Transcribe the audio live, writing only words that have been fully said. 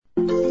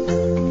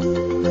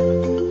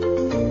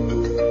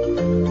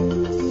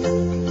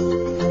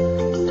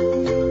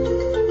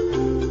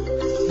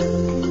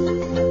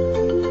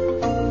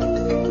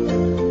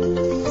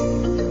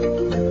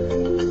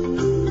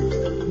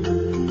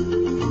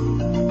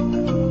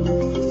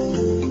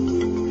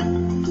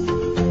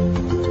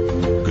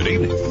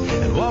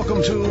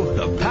welcome to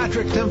the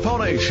Patrick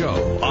Timpone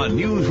Show on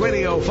News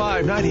Radio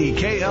 590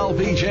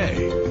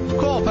 KLBJ.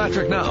 Call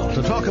Patrick now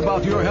to talk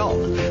about your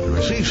health and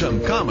receive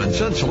some common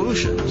sense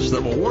solutions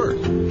that will work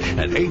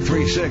at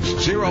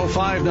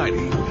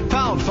 836-0590,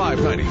 pound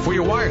 590 for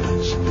your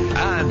wireless,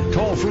 and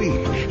toll free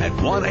at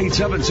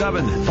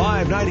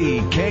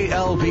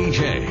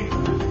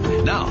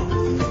 1-877-590-KLBJ. Now,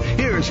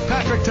 here's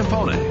Patrick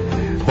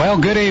Timpone. Well,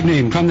 good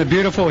evening from the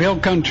beautiful hill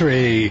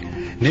country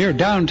near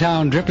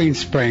downtown Dripping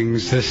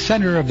Springs, the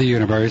center of the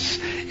universe,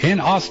 in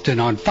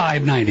Austin on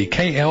 590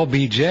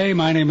 KLBJ.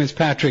 My name is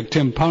Patrick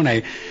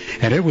Timpone,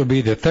 and it will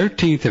be the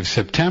 13th of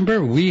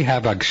September. We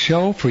have a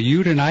show for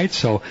you tonight,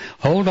 so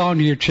hold on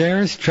to your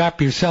chairs,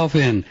 strap yourself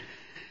in.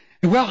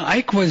 Well,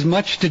 Ike was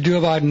much to do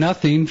about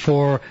nothing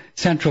for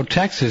Central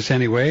Texas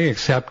anyway,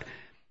 except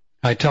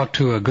I talked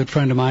to a good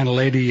friend of mine, a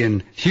lady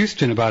in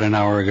Houston about an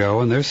hour ago,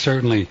 and they're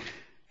certainly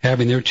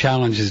having their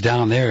challenges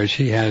down there.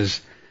 She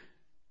has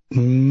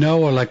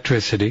no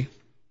electricity,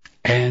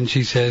 and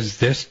she says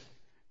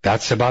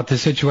that's about the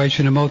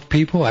situation of most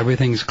people.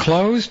 Everything's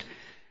closed.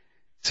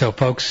 So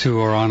folks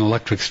who are on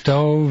electric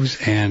stoves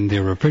and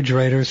their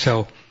refrigerators,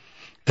 so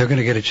they're going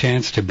to get a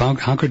chance to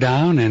hunker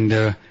down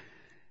and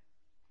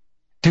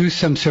do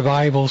some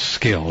survival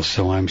skills.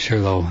 So I'm sure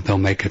they'll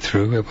make it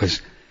through. It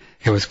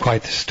was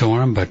quite the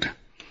storm, but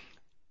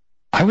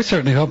I was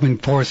certainly hoping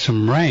for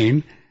some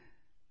rain.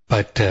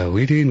 But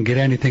we didn't get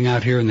anything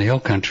out here in the hill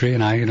country,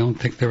 and I don't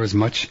think there was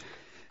much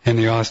in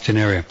the Austin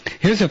area.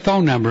 Here's a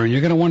phone number, and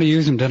you're going to want to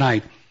use them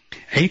tonight.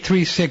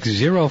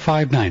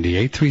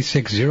 836-0590,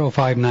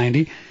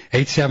 836-0590,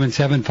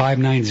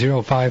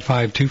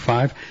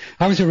 877-590-5525.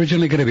 I was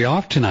originally going to be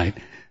off tonight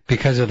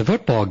because of the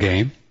football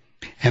game,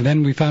 and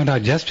then we found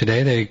out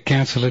yesterday they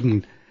canceled it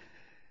in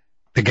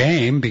the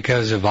game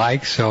because of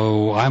Ike,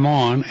 so I'm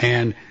on.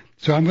 And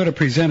so I'm going to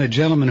present a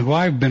gentleman who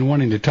I've been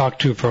wanting to talk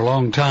to for a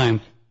long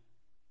time.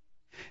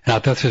 And I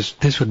thought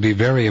this would be a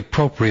very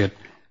appropriate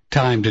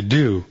time to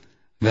do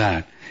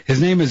that.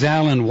 His name is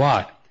Alan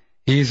Watt.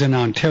 He's in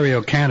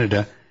Ontario,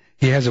 Canada.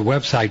 He has a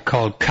website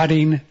called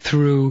Cutting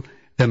Through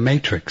the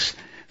Matrix.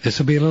 This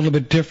will be a little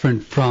bit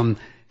different from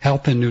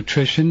health and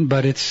nutrition,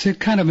 but it's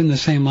kind of in the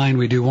same line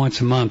we do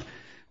once a month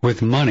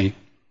with money.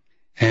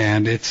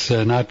 And it's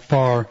not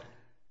far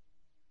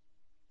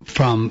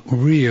from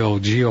real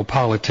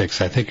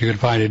geopolitics. I think you're going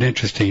to find it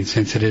interesting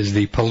since it is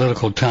the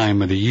political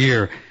time of the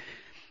year.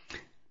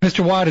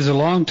 Mr. Watt is a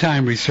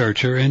longtime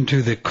researcher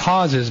into the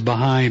causes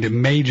behind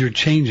major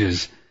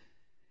changes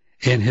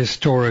in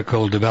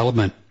historical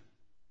development.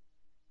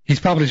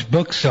 He's published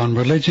books on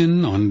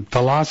religion, on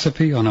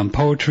philosophy, on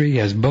poetry. He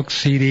has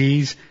books,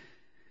 CDs,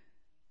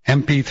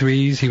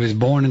 MP3s. He was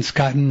born in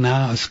Scotland,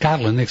 now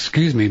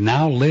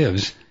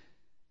lives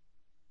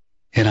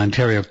in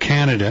Ontario,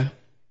 Canada.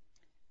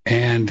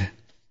 And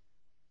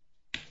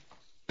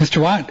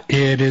Mr. Watt,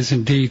 it is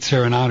indeed,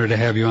 sir, an honor to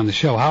have you on the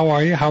show. How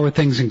are you? How are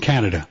things in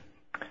Canada?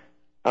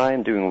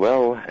 I'm doing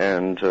well,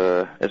 and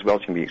as well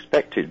can be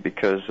expected,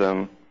 because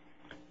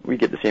we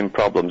get the same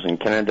problems in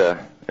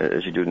Canada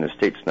as you do in the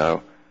States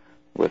now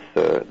with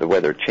the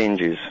weather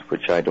changes,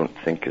 which I don't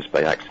think is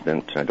by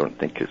accident. I don't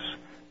think it's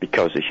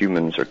because the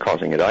humans are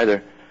causing it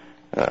either.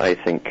 I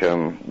think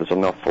there's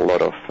an awful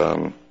lot of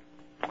the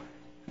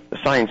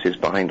sciences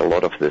behind a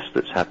lot of this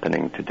that's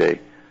happening today.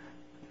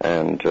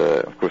 And,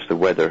 of course, the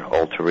weather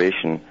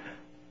alteration.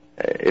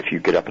 If you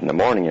get up in the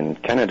morning in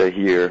Canada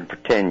here, for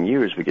 10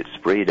 years we get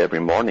sprayed every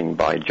morning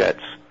by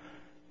jets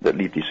that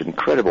leave these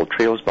incredible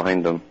trails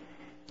behind them.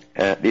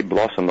 They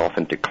blossom off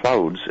into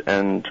clouds,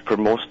 and for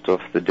most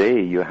of the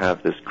day you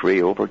have this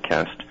grey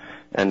overcast,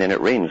 and then it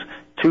rains.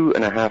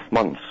 2.5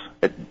 months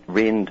it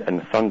rained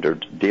and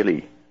thundered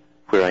daily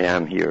where I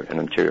am here in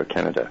Ontario,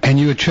 Canada. And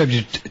you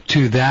attribute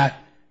to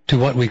that to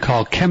what we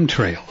call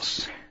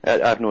chemtrails? I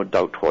have no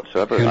doubt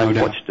whatsoever.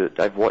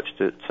 I've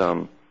watched it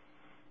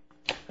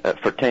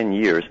for 10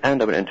 years,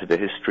 and I went into the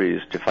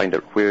histories to find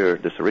out where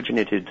this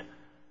originated,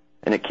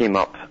 and it came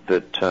up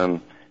that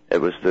it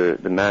was the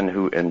man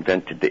who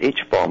invented the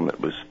H-bomb. It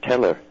was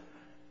Teller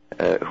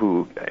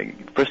who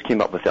first came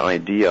up with the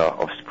idea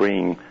of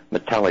spraying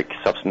metallic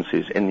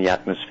substances in the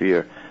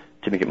atmosphere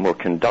to make it more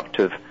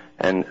conductive,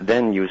 and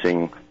then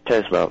using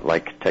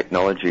Tesla-like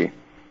technology,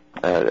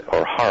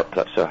 or HAARP,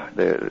 that's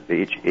the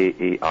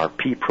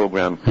HAARP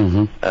program,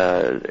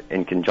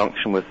 in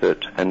conjunction with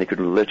it, and they could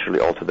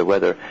literally alter the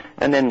weather.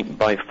 And then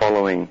by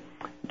following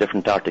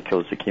different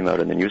articles that came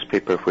out in the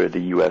newspaper where the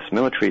U.S.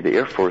 military, the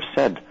Air Force,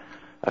 said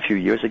a few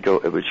years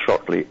ago it would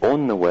shortly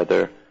own the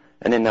weather,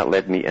 and then that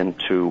led me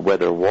into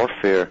weather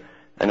warfare,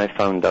 and I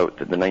found out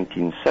that in the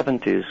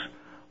 1970s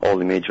all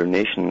the major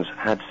nations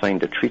had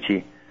signed a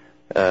treaty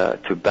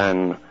to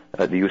ban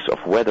the use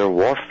of weather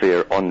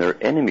warfare on their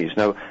enemies.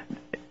 Now,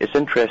 it's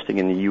interesting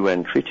in the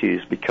UN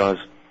treaties because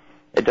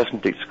it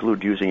doesn't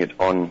exclude using it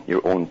on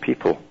your own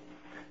people.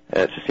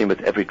 It's the same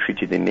with every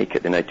treaty they make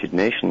at the United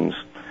Nations.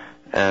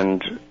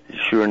 And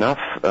sure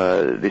enough,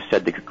 they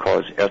said they could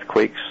cause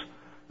earthquakes,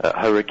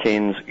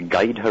 hurricanes,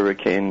 guide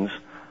hurricanes,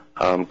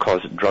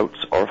 cause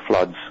droughts or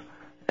floods,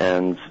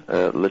 and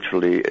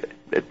literally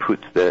it put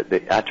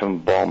the atom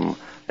bomb,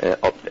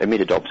 it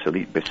made it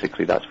obsolete,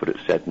 basically. That's what it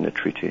said in the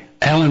treaty.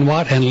 Alan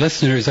Watt and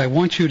listeners, I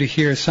want you to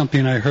hear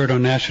something I heard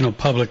on National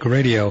Public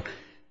Radio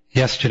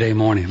yesterday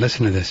morning.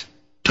 Listen to this.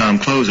 Tom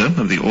Kloza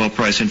of the Oil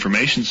Price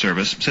Information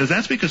Service says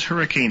that's because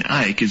Hurricane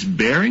Ike is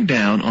bearing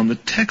down on the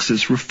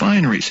Texas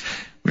refineries,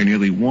 where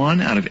nearly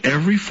 1 out of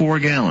every 4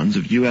 gallons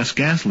of U.S.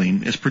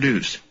 gasoline is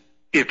produced.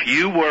 If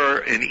you were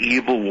an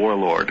evil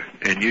warlord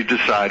and you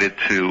decided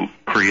to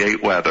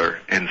create weather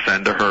and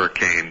send a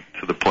hurricane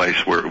to the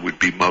place where it would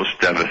be most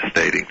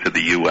devastating to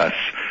the U.S.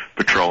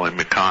 petroleum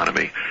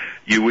economy,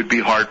 you would be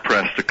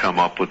hard-pressed to come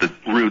up with a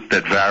route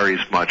that varies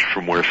much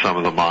from where some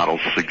of the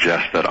models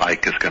suggest that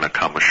Ike is going to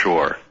come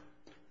ashore.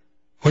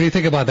 What do you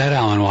think about that,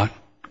 Alan Watt?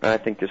 I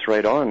think it's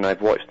right on.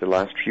 I've watched the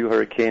last few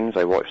hurricanes.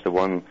 I watched the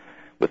one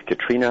with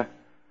Katrina,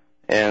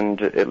 and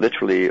it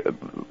literally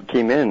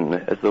came in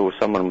as though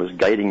someone was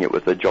guiding it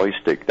with a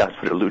joystick. That's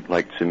what it looked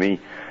like to me.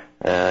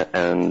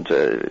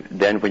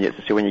 Then when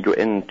you go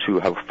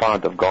into how far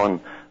they've gone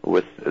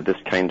with this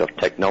kind of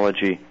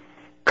technology,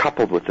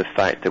 coupled with the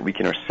fact that we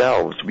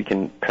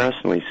can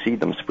personally see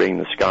them spraying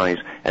the skies,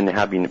 and they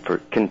have been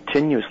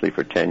continuously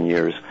for 10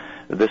 years,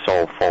 this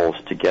all falls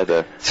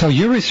together. So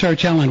your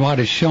research, Alan Watt,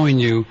 is showing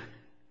you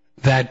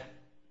that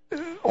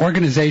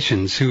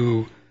organizations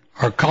who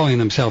are calling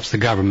themselves the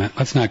government,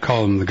 let's not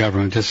call them the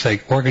government, just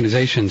say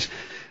organizations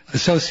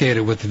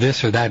associated with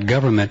this or that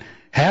government,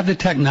 have the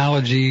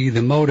technology,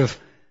 the motive,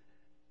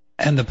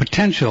 and the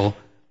potential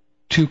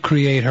to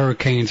create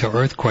hurricanes or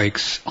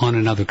earthquakes on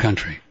another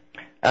country.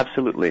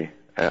 Absolutely.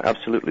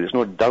 Absolutely. There's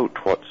no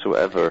doubt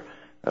whatsoever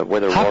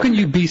whether... How can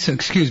you be so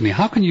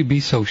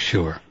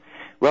sure?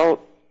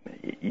 Well,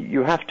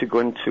 you have to go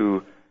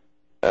into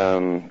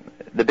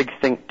the big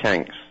think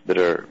tanks that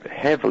are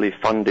heavily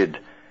funded.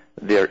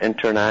 They're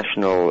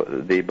international.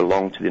 They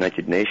belong to the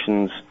United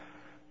Nations.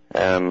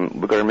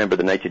 We've got to remember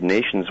the United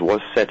Nations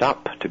was set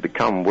up to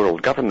become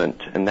world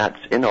government, and that's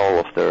in all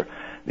of the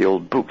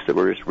old books that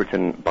were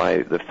written by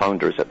the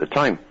founders at the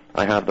time.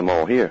 I have them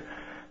all here.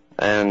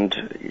 And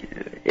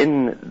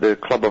in the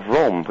Club of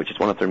Rome, which is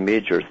one of their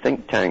major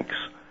think tanks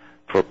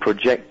for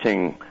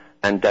projecting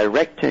and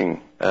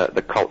directing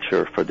the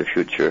culture for the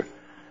future,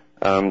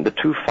 the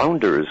 2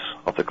 founders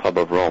of the Club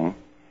of Rome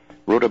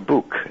wrote a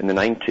book in the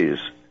 90s,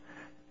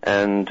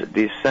 and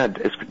they said,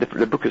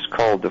 the book is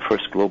called The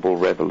First Global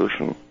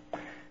Revolution.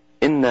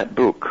 In that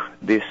book,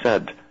 they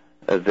said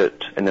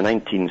that in the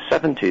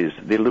 1970s,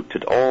 they looked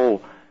at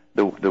all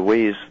the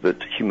ways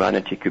that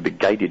humanity could be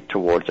guided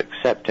towards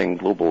accepting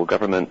global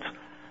government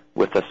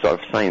with a sort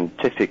of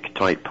scientific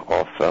type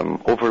of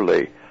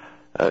overlay.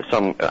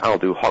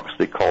 Aldous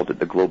Huxley called it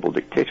the global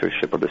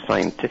dictatorship or the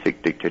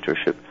scientific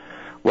dictatorship.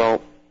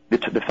 Well,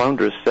 the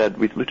founders said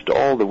we've looked at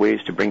all the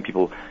ways to bring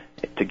people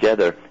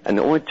together, and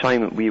the only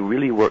time we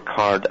really work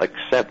hard to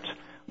accept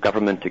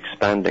government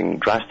expanding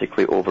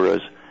drastically over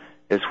us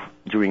is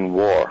during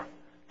war.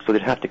 So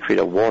they'd have to create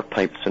a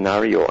war-type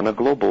scenario on a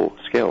global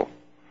scale.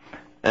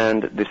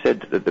 And they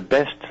said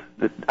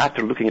that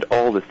after looking at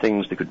all the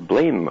things they could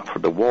blame for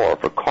the war,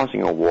 for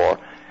causing a war,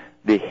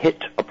 they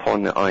hit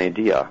upon the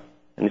idea,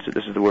 and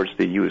this is the words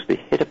they use, they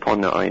hit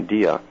upon the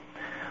idea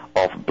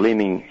of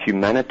blaming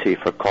humanity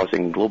for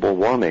causing global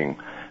warming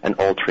and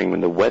altering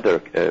the weather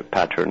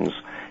patterns,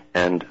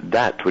 and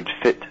that would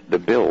fit the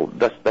bill.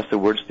 That's the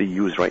words they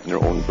use right in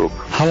their own book.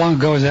 How long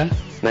ago was that?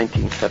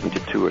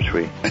 1972 or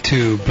 3.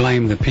 To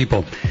blame the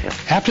people. Yeah.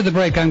 After the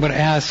break, I'm going to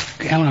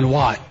ask Alan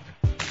Watt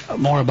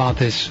more about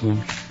this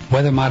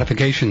weather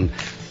modification,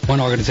 one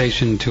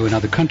organization to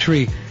another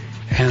country,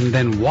 and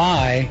then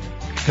why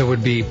there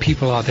would be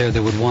people out there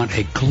that would want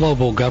a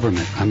global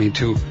government. I mean,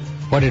 to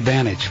what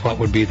advantage? What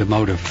would be the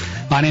motive?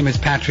 My name is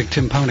Patrick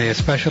Timpone, a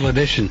special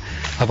edition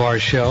of our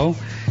show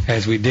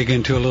as we dig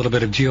into a little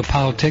bit of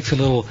geopolitics, a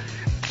little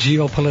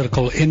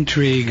geopolitical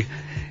intrigue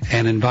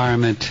and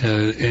environment,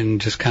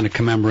 and just kind of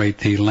commemorate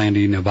the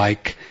landing of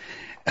Ike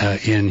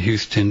in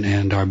Houston,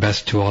 and our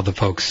best to all the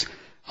folks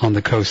on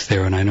the coast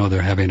there, and I know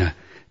they're having a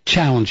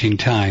challenging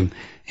time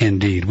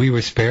indeed. We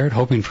were spared,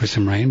 hoping for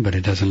some rain, but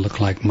it doesn't look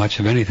like much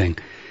of anything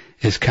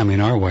is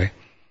coming our way.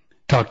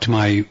 Talked to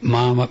my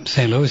mom up in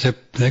St. Louis.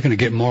 They're going to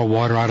get more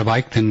water out of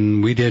Ike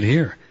than we did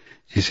here.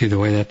 You see the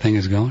way that thing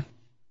is going?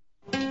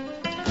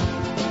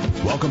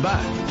 Welcome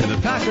back to the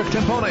Patrick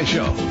Timpone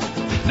Show.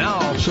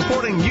 Now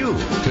supporting you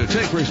to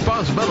take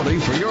responsibility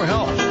for your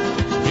health.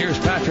 Here's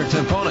Patrick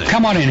Timpone.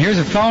 Come on in. Here's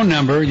a phone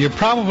number. You're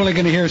probably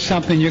going to hear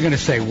something. You're going to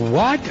say,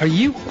 What are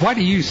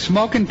you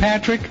smoking,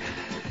 Patrick?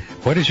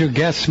 What is your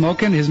guest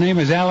smoking? His name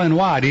is Alan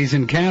Watt. He's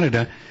in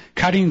Canada.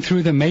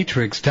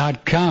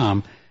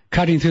 CuttingThroughTheMatrix.com.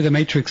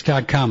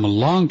 CuttingThroughTheMatrix.com, a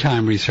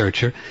long-time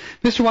researcher.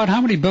 Mr. Watt, how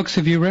many books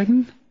have you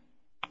written?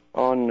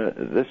 On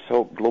this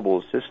whole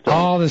global system.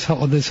 All this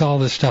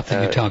stuff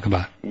that you talk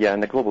about. Yeah,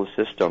 and the global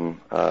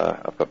system.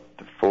 I've got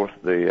the fourth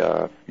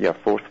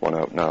one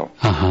out now.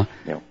 Uh-huh.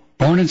 Yeah.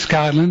 Born in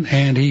Scotland,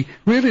 and he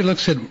really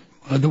looks at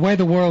the way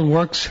the world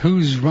works,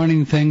 who's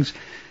running things.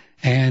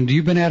 And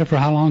you've been at it for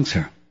how long,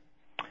 sir?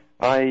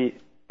 I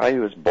I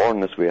was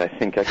born this way. I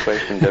think I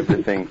questioned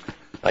everything.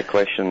 I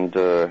questioned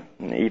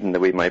even the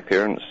way my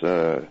parents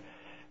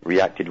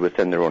reacted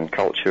within their own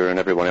culture and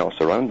everyone else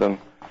around them.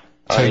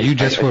 So you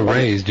just were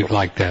raised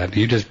like that.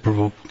 You just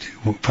from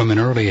an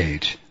early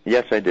age.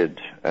 Yes, I did,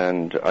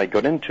 and I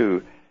got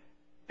into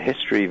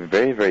history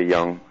very, very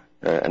young,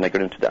 and I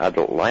got into the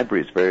adult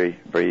libraries very,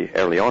 very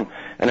early on.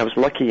 And I was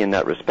lucky in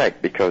that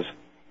respect because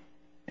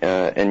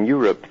in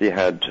Europe they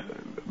had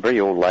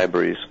very old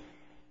libraries,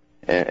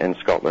 in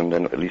Scotland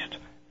and at least,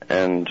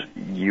 and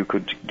you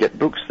could get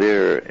books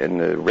there in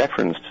the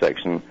referenced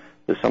section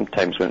that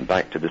sometimes went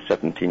back to the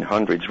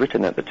 1700s,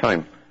 written at the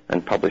time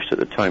and published at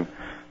the time.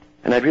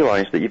 And I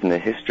realized that even the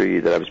history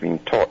that I was being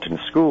taught in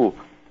school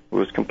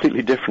was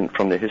completely different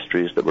from the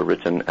histories that were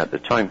written at the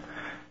time.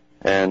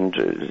 And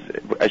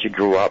as you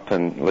grow up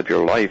and live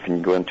your life and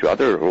you go into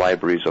other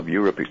libraries of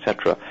Europe,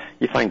 etc.,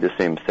 you find the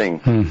same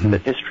thing,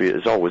 that history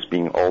is always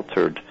being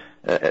altered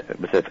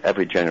with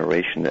every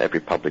generation, every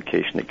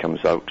publication that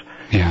comes out.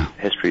 Yeah.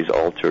 History is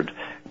altered.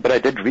 But I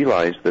did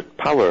realize that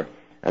power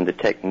and the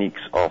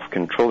techniques of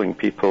controlling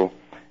people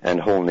and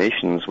whole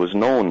nations was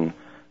known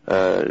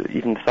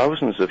even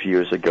thousands of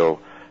years ago,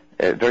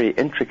 very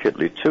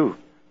intricately too.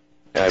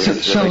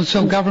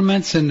 So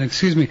governments and,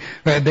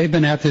 they've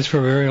been at this for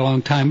a very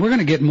long time. We're going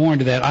to get more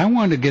into that. I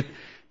wanted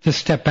to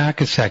step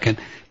back a second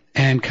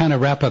and kind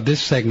of wrap up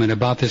this segment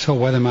about this whole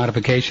weather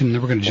modification, and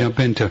then we're going to jump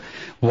into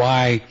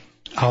why,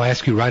 I'll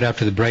ask you right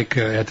after the break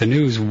at the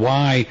news,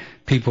 why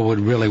people would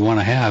really want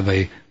to have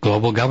a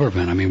global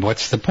government. I mean,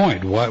 what's the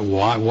point?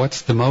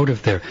 What's the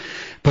motive there?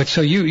 But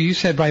so you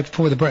said right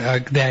before the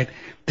break that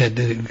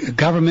the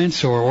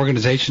governments or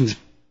organizations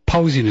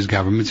posing as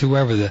governments,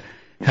 whoever the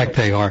heck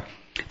they are,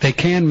 they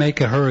can make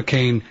a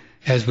hurricane,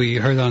 as we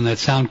heard on that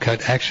sound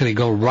cut, actually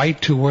go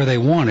right to where they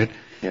want it,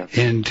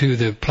 into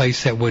the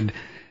place that would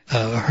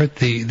hurt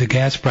the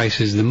gas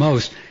prices the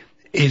most.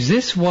 Is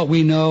this what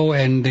we know?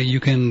 And you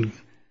can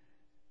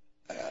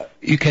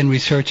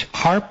research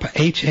HAARP,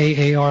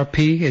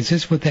 HAARP.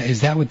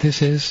 Is that what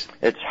this is?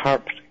 It's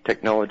HAARP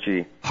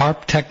technology.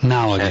 HAARP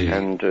technology.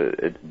 And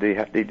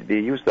they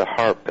use the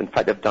HAARP. In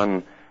fact, they've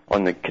done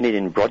on the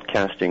Canadian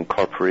Broadcasting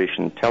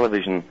Corporation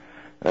television.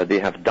 They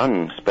have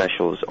done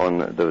specials on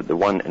the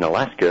one in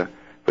Alaska,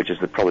 which is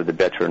probably the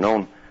better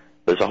known.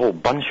 There's a whole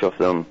bunch of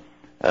them.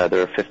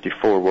 There are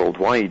 54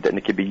 worldwide, and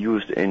they can be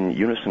used in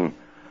unison.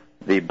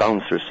 They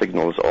bounce their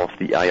signals off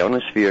the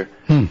ionosphere,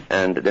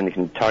 and then they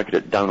can target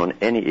it down on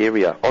any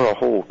area or a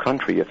whole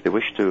country if they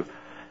wish to.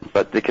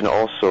 But they can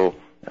also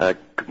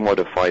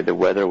modify the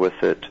weather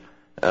with it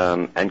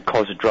and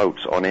cause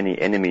droughts on any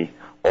enemy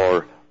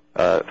or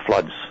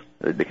floods.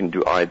 They can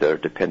do either,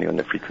 depending on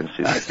the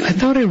frequencies. I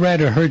thought I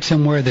read or heard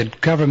somewhere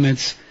that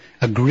governments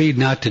agreed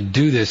not to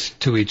do this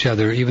to each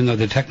other, even though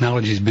the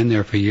technology's been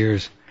there for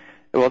years.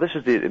 Well, this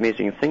is the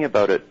amazing thing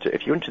about it.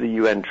 If you went to the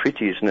UN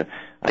treaties, and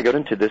I got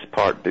into this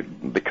part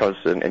because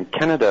in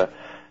Canada,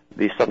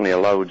 they suddenly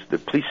allowed the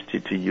police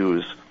to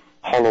use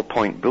hollow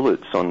point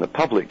bullets on the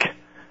public.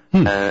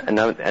 And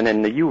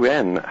then the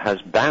UN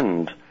has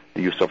banned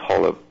the use of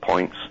hollow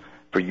points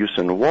for use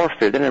in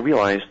warfare. Then I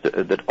realized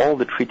that all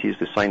the treaties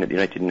they signed at the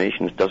United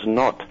Nations does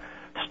not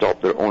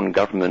stop their own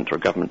government or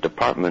government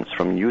departments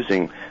from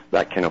using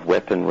that kind of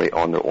weaponry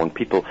on their own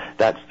people.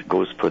 That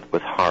goes with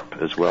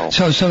HAARP as well.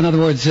 So in other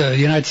words, the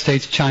United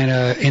States,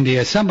 China,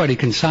 India, somebody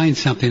can sign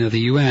something to the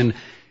UN,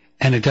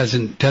 and it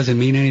doesn't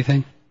mean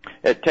anything?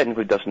 It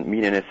technically doesn't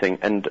mean anything.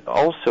 And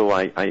also,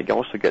 I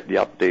also get the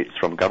updates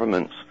from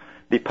governments.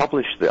 They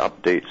publish the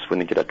updates when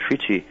they get a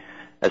treaty,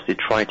 as they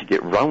try to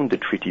get round the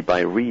treaty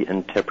by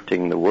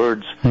reinterpreting the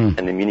words and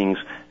the meanings,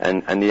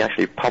 and they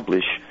actually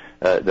publish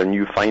their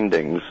new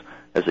findings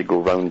as they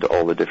go round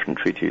all the different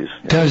treaties.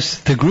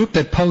 Does the group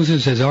that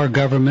poses as our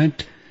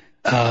government,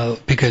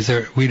 because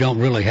we don't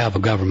really have a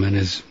government,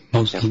 as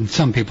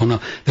some people know,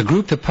 the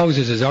group that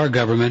poses as our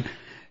government,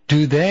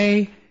 do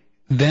they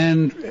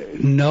then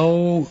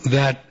know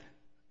that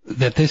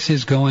this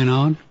is going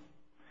on,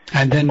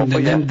 and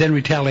then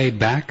retaliate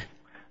back?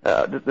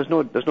 There's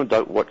no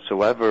doubt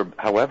whatsoever.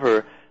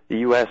 However, the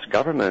U.S.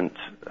 government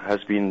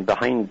has been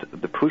behind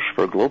the push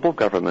for global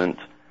government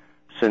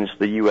since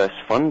the U.S.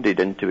 funded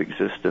into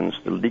existence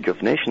the League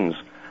of Nations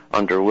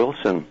under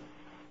Wilson.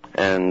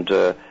 And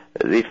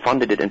they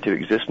funded it into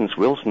existence.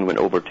 Wilson went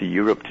over to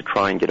Europe to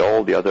try and get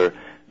all the other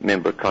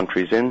member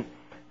countries in.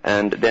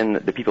 And then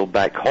the people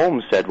back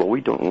home said, well,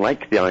 we don't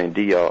like the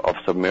idea of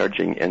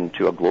submerging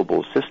into a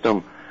global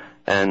system.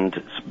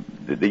 And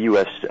the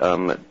U.S.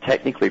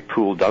 Technically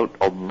pulled out,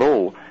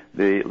 although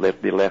they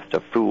left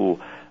a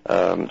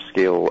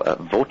full-scale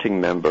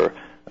voting member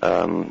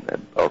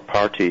or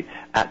party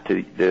at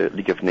the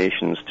League of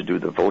Nations to do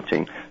the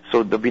voting.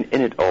 So they've been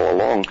in it all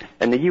along.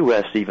 And the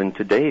U.S. even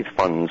today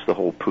funds the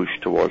whole push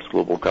towards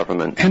global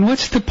government. And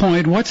what's the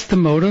point? What's the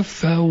motive?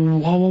 The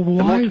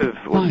motive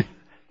was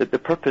that the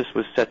purpose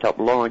was set up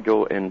long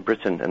ago in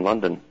Britain, in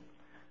London,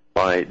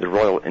 by the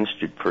Royal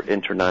Institute for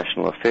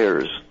International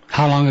Affairs.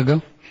 How long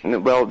ago?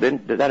 Well,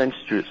 that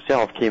institute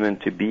itself came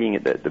into being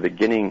at the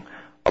beginning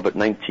about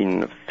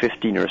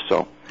 1915 or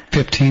so.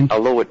 15.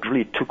 Although it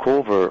really took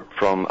over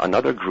from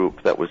another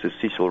group that was the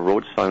Cecil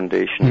Rhodes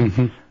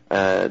Foundation,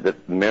 that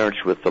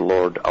merged with the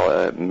Lord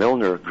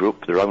Milner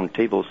Group, the Round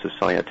Table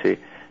Society.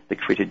 They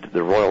created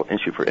the Royal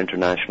Institute for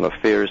International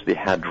Affairs. They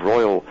had a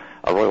royal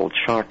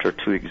charter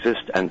to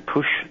exist and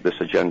push this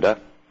agenda,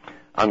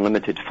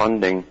 unlimited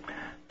funding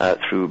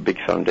through big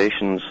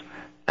foundations,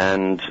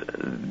 and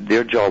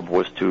their job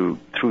was to,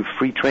 through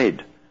free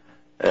trade,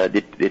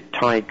 they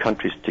tie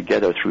countries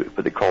together through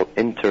what they call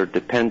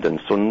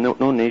interdependence. So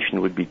no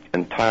nation would be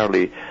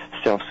entirely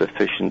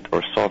self-sufficient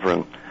or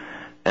sovereign.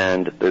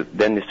 And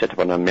then they set up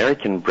an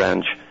American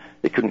branch.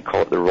 They couldn't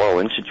call it the Royal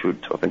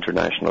Institute of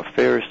International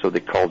Affairs, so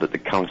they called it the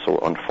Council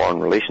on Foreign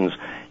Relations.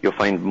 You'll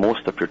find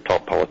most of your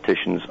top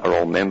politicians are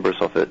all members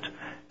of it,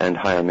 and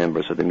higher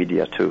members of the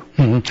media too.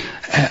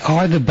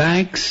 Are the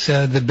banks,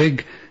 the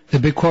big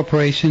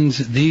corporations,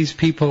 these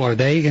people, are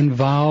they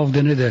involved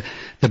in it?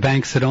 The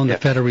banks that own the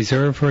Federal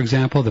Reserve, for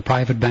example, the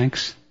private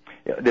banks?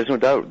 Yeah, there's no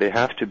doubt they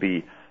have to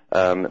be.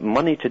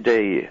 Money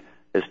today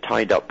is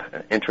tied up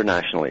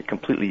internationally,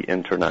 completely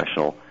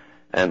international,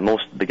 and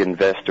most big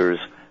investors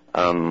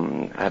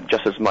have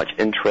just as much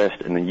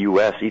interest in the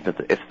U.S., even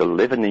if they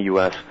live in the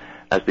U.S.,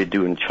 as they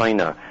do in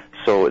China.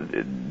 So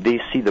they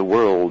see the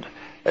world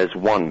as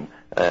one,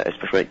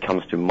 especially when it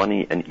comes to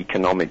money and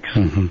economics.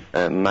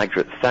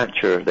 Margaret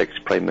Thatcher, the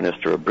ex-Prime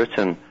Minister of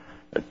Britain,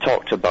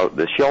 talked about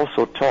this. She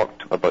also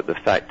talked about the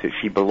fact that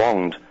she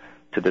belonged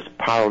to this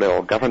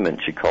parallel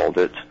government, she called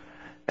it,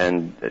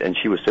 and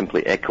she was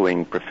simply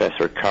echoing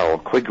Professor Carroll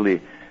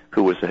Quigley,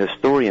 who was the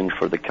historian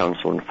for the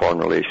Council on Foreign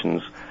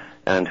Relations,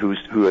 and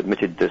who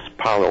admitted this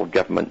parallel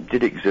government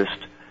did exist.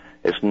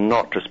 It's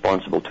not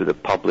responsible to the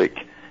public.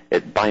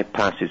 It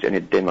bypasses any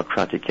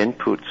democratic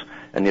inputs,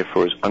 and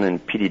therefore is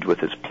unimpeded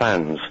with its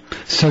plans.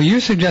 So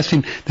you're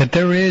suggesting that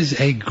there is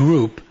a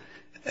group.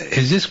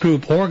 Is this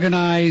group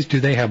organized? Do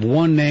they have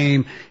one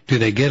name? Do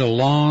they get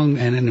along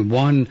and in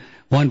one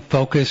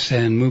focus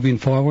and moving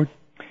forward?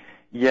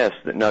 Yes.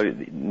 Now,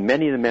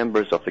 many of the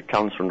members of the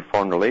Council on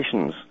Foreign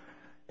Relations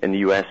in the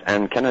U.S.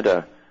 and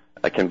Canada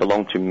can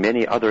belong to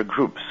many other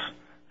groups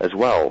as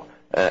well,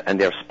 and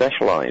they're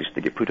specialized.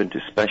 They get put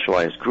into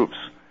specialized groups.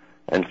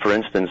 And for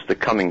instance, the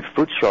coming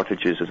food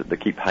shortages that they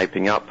keep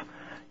hyping up,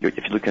 if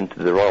you look into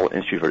the Royal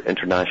Institute for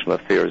International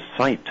Affairs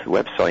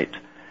website,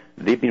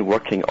 they've been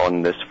working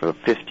on this for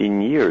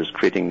 15 years,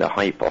 creating the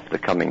hype of the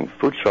coming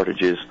food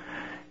shortages.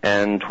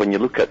 And when you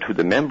look at who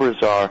the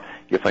members are,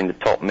 you'll find the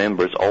top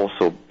members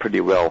also pretty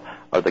well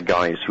are the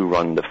guys who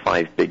run the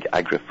 5 big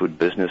agri-food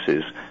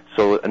businesses.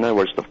 So in other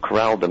words, they've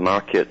corralled the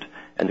market,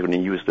 and they're going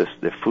to use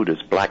the food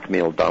as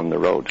blackmail down the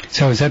road.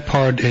 So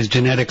is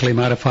genetically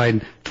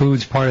modified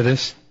foods part of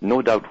this?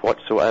 No doubt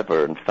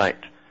whatsoever. In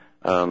fact,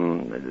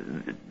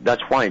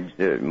 that's why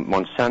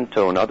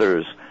Monsanto and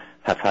others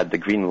have had the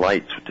green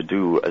light to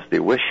do as they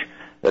wish.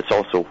 That's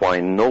also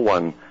why no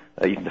one,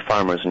 even the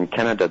farmers in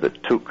Canada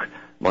that took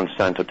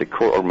Monsanto to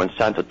court, or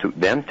Monsanto took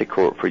them to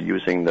court for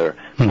using their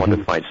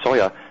modified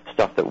soya,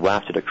 stuff that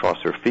wafted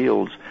across their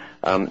fields,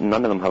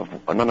 none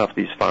of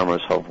these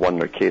farmers have won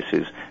their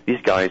cases.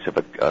 These guys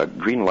have a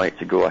green light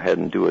to go ahead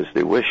and do as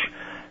they wish.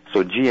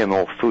 So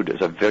GMO food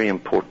is a very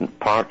important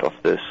part of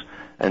this.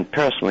 And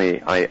personally,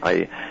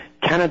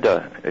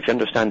 Canada, if you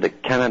understand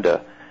that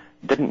Canada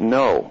didn't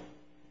know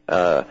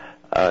till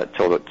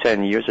about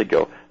 10 years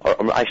ago,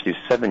 or actually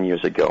 7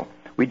 years ago,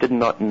 we did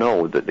not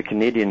know that the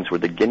Canadians were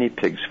the guinea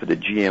pigs for the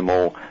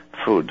GMO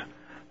food.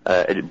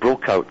 It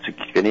broke out to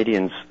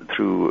Canadians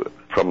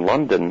from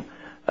London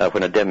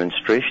when a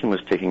demonstration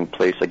was taking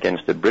place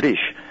against the British,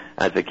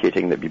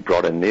 advocating that be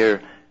brought in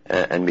there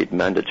and made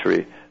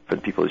mandatory for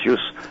the people's use.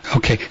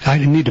 Okay, I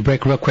need to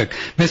break real quick.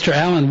 Mr.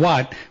 Alan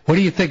Watt, what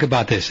do you think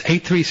about this?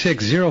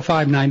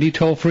 836-0590,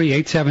 toll free,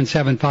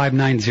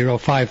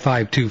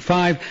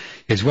 877-590-5525.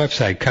 His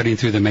website,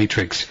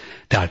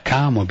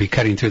 cuttingthroughthematrix.com. We'll be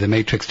cutting through the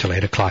matrix till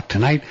 8 o'clock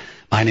tonight.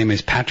 My name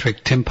is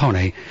Patrick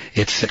Timpone.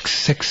 It's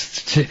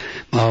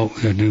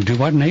 6:6. Do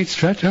what, Nate?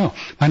 Stretch? Oh,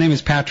 my name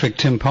is Patrick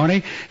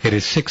Timpone. It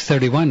is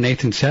 6:31.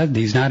 Nathan said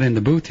he's not in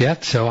the booth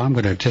yet, so I'm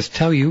going to just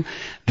tell you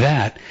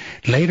that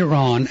later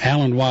on,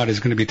 Alan Watt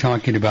is going to be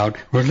talking about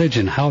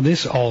religion, how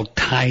this all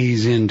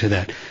ties into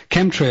that.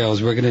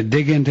 Chemtrails, we're going to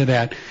dig into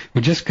that.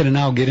 We're just going to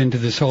now get into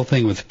this whole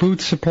thing with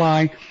food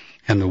supply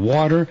and the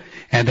water,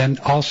 and then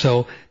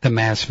also the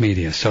mass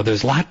media. So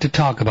there's a lot to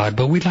talk about,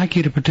 but we'd like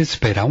you to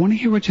participate. I want to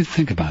hear what you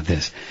think about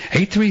this.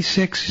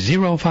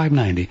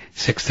 836-0590,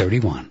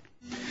 631.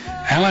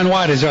 Alan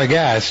Watt is our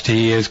guest.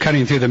 He is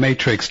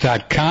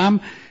cuttingthroughthematrix.com,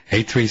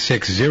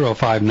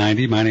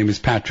 836-0590. My name is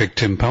Patrick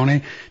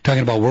Timpone,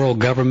 talking about world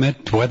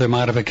government, weather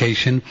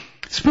modification,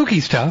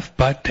 spooky stuff,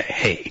 but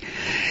hey,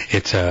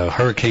 it's a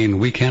hurricane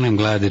weekend. I'm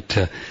glad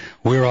that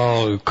we're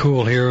all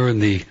cool here in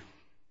the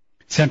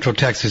Central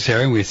Texas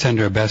area. We send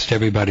our best to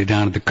everybody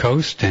down at the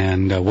coast,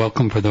 and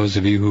welcome for those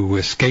of you who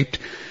escaped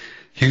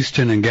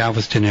Houston and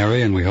Galveston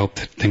area, and we hope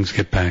that things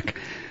get back.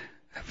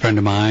 A friend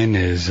of mine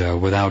is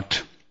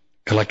without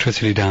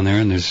electricity down there,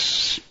 and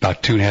there's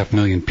about 2.5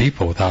 million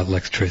people without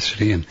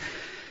electricity, and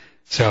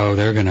So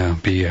they're going to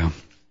be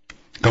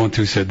going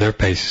through their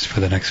paces for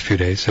the next few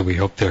days. So we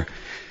hope they're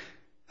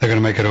going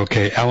to make it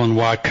okay. Alan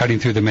Watt,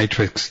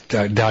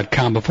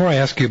 cuttingthroughthematrix.com. Before I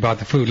ask you about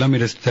the food, let me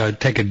just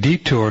take a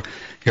detour.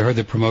 You heard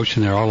the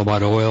promotion there, all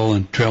about oil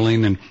and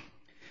drilling, and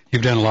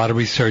you've done a lot of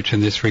research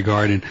in this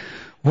regard. And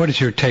what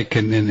is your take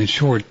in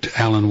short,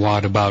 Alan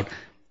Watt, about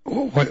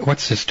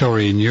what's the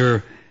story in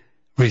your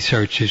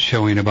research is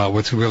showing about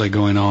what's really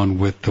going on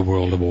with the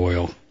world of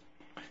oil?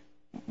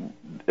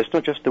 It's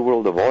not just the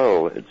world of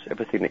oil, it's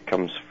everything that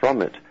comes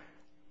from it.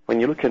 When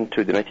you look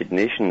into the United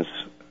Nations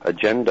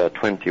Agenda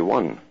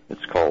 21,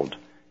 it's called,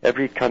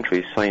 every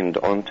country signed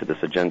on to this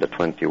Agenda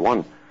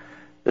 21.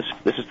 This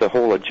is the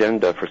whole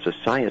agenda for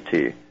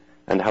society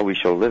and how we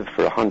shall live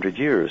for 100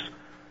 years.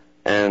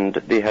 And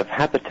they have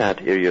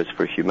habitat areas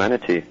for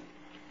humanity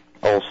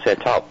all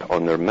set up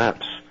on their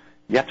maps.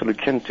 You have to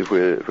look into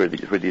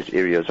where these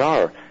areas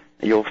are.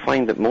 You'll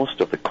find that most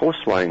of the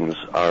coastlines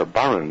are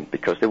barren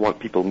because they want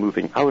people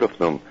moving out of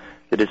them.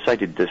 They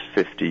decided this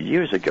 50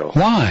 years ago.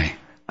 Why?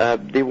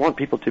 They want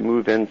people to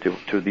move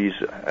into these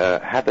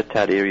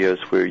habitat areas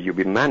where you'll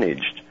be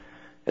managed.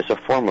 It's a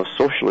form of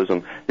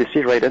socialism. They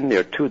say right in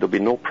there, too, there'll be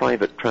no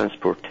private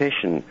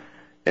transportation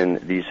in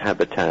these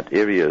habitat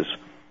areas.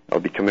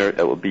 It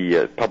will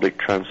be public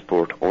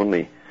transport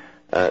only.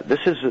 This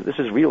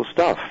is real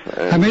stuff.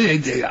 I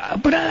mean,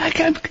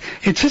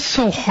 it's just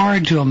so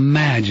hard to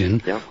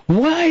imagine. Yeah.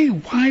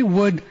 Why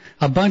would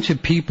a bunch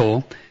of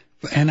people,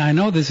 and I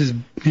know this is,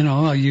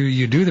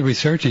 you do the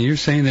research and you're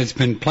saying that it's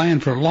been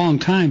planned for a long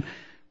time.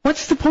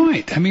 What's the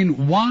point? I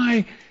mean,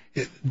 why?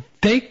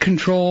 They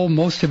control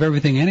most of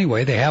everything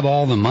anyway. They have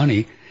all the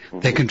money.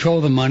 They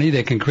control the money.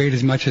 They can create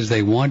as much as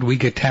they want. We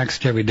get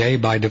taxed every day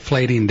by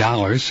deflating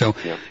dollars. So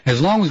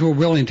as long as we're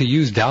willing to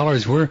use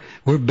dollars, we're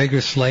bigger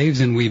slaves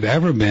than we've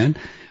ever been.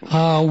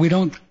 We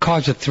don't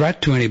cause a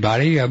threat to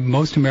anybody.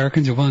 Most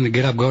Americans are willing to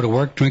get up, go to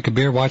work, drink a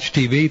beer, watch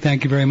TV.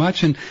 Thank you very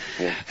much.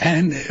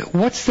 And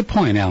what's the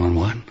point, Alan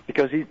Watt?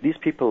 Because these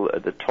people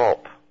at the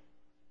top,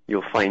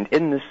 you'll find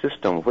in this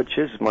system, which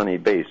is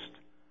money-based,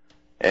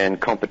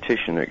 and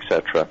competition,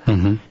 etc.,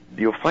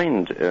 you'll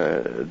find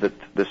that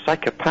the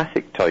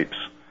psychopathic types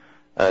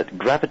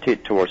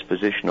gravitate towards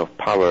position of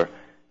power,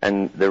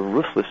 and they're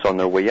ruthless on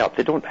their way up.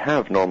 They don't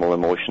have normal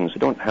emotions. They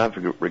don't have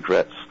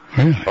regrets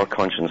or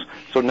conscience.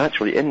 So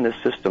naturally, in this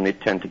system, they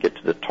tend to get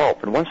to the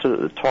top. And once they're at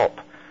the top,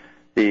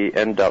 they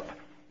end up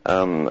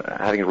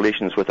having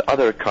relations with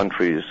other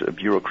countries,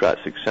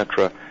 bureaucrats,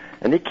 etc.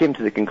 And they came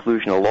to the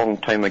conclusion a long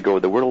time ago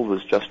the world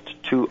was just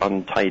too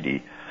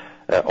untidy.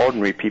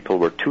 Ordinary people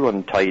were too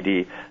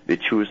untidy. They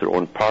choose their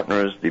own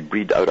partners. They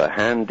breed out of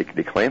hand,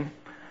 they claim.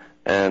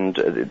 And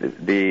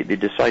they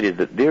decided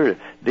that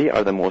they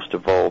are the most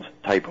evolved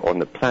type on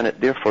the planet.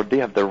 Therefore, they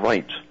have the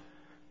right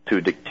to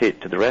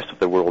dictate to the rest of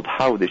the world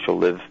how they shall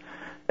live,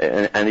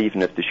 and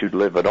even if they should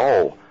live at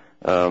all.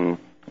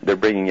 They're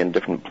bringing in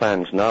different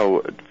plans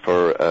now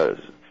to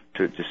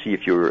see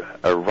if you're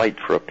a right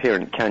for a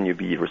parent. Can you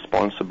be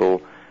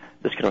responsible?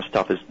 This kind of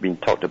stuff is being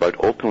talked about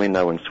openly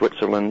now in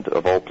Switzerland,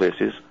 of all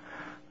places.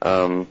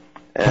 Well,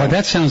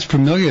 that sounds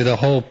familiar, the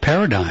whole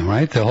paradigm,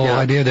 right? The whole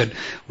idea that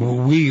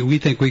we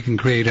think we can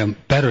create a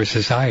better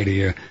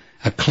society, a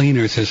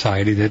cleaner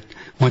society that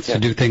wants to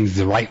do things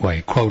the right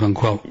way, quote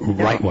unquote,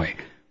 right way.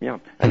 Yeah.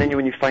 And then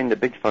when you find the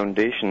big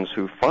foundations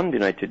who fund the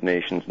United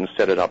Nations and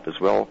set it up as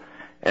well,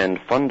 and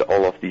fund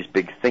all of these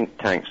big think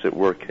tanks that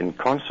work in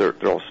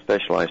concert, they're all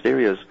specialized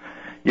areas,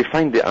 you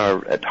find they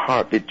are, at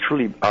heart, they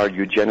truly are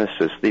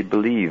eugenicists. They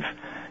believe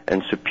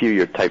in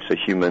superior types of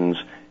humans,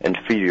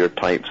 inferior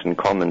types and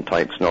common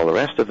types and all the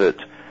rest of it.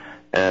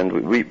 And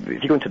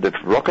if you go into the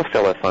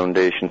Rockefeller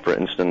Foundation, for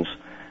instance,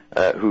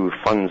 who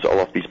funds all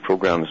of these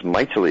programs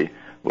mightily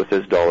with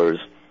his dollars,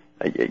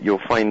 you'll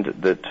find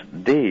that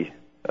they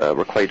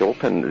were quite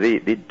open. They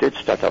did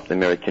start up the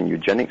American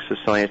Eugenics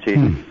Society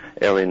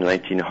early in the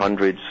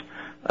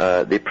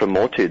 1900s. They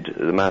promoted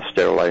the mass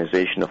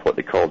sterilization of what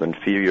they called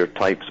inferior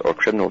types or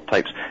criminal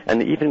types,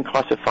 and they even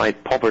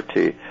classified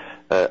poverty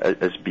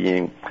as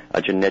being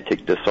a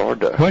genetic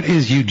disorder. What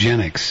is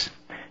eugenics?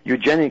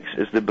 Eugenics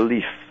is the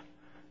belief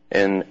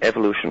in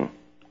evolution,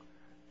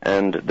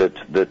 and that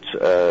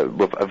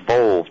we've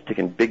evolved,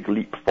 taken big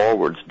leap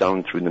forwards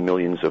down through the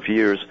millions of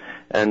years,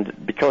 and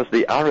because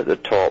they are at the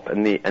top,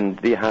 and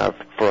they have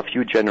for a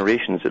few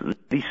generations at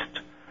least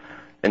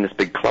in this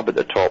big club at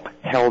the top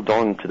held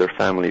on to their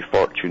family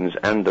fortunes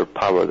and their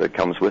power that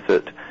comes with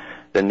it,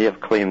 then they have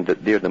claimed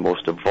that they're the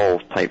most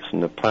evolved types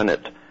on the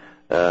planet.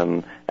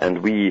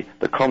 And we,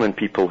 the common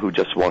people who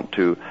just want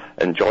to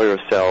enjoy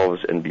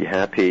ourselves and be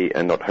happy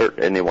and not hurt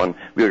anyone,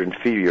 we're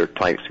inferior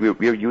types.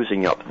 We're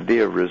using up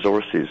their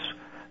resources.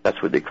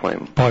 That's what they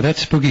claim. Boy,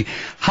 that's spooky.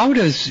 How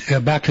does,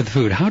 back to the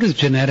food, how does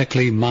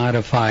genetically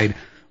modified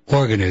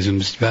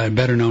organisms,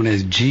 better known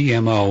as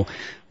GMO,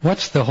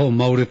 what's the whole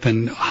motive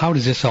and how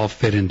does this all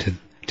fit into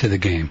the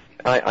game?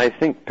 I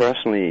think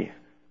personally,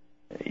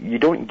 you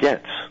don't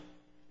get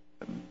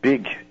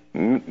big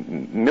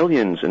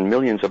millions and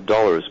millions of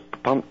dollars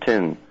pumped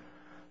in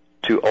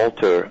to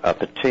alter a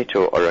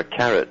potato or a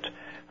carrot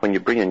when you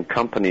bring in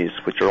companies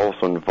which are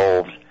also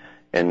involved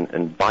in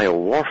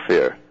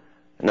biowarfare.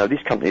 Now,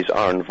 these companies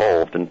are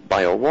involved in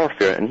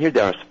biowarfare, and here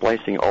they are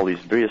splicing all these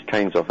various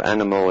kinds of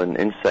animal and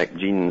insect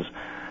genes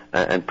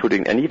and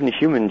putting, and even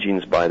human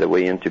genes, by the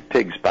way, into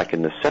pigs back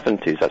in the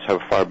 70s. That's how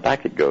far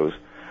back it goes,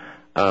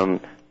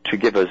 to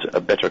give us a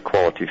better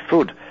quality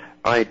food.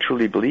 I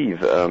truly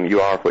believe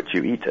you are what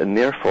you eat, and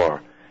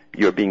therefore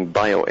you're being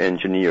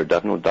bioengineered. I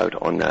have no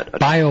doubt on that.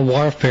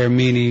 Biowarfare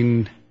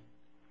meaning?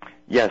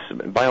 Yes,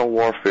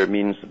 biowarfare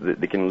means that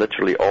they can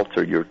literally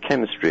alter your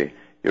chemistry,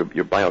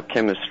 your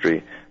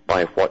biochemistry,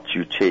 by what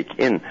you take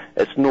in.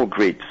 It's no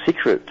great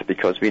secret,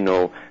 because we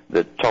know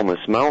that Thomas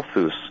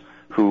Malthus,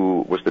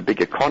 who was the big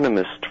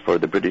economist for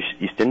the British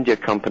East India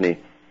Company,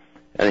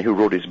 and who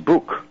wrote his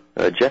book,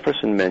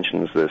 Jefferson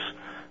mentions this,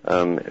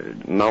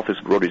 Malthus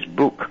wrote his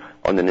book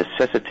on the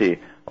necessity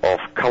of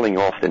culling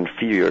off the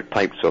inferior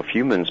types of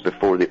humans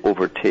before they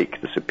overtake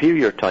the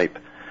superior type.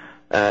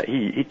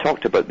 He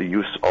talked about the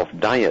use of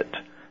diet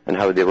and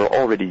how they were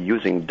already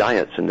using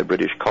diets in the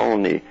British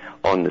colony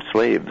on the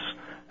slaves,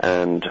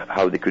 and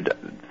how they could,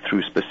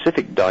 through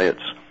specific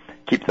diets,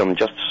 keep them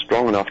just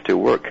strong enough to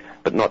work,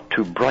 but not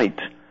too bright,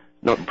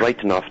 not bright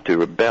enough to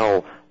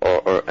rebel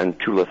and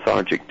too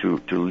lethargic to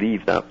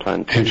leave that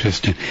plantation.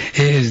 Interesting.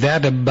 Is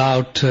that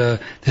about the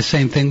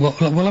same thing? Well,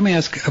 let me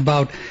ask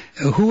about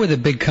who are the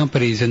big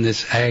companies in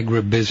this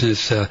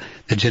agribusiness,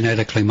 the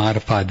genetically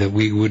modified, that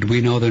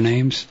we know their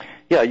names?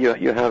 Yeah,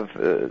 you have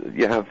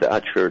the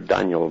Archer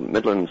Daniel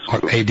Midlands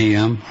Group, or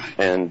ADM,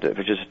 and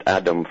which is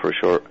Adam for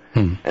short,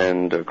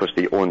 and of course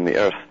they own the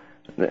earth.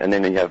 And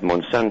then you have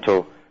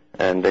Monsanto,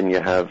 and then you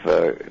have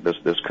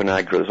there's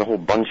Conagra. There's a whole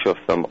bunch of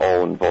them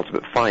all involved,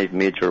 about 5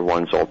 major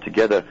ones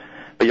altogether.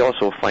 But you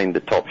also find the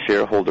top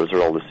shareholders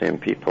are all the same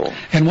people.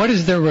 And what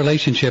is their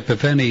relationship,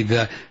 if any,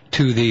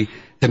 to the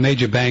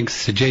major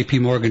banks, the J.P.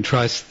 Morgan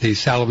Trust, the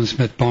Sullivan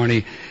Smith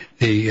Barney,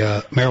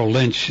 the Merrill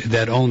Lynch,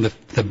 that own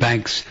the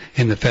banks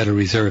in the Federal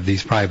Reserve,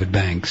 these private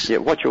banks? Yeah,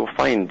 what you'll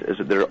find is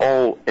that they're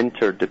all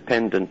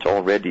interdependent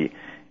already.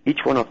 Each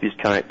one of these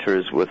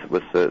characters with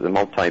the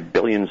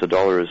multi-billions of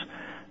dollars,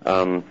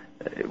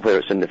 whether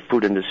it's in the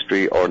food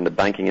industry or in the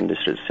banking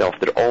industry itself,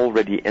 they're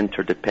already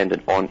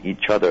interdependent on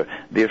each other.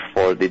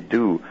 Therefore, they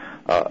do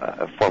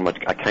form a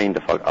kind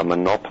of a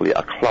monopoly,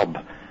 a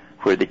club,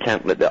 where they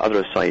can't let the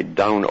other side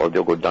down, or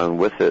they'll go down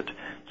with it.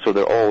 So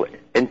they're all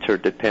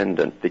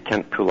interdependent. They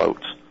can't pull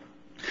out.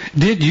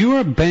 Did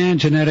Europe ban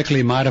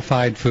genetically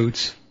modified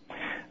foods?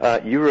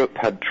 Europe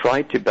had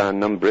tried to ban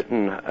them.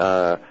 Britain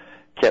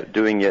kept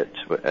doing it,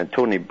 and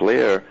Tony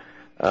Blair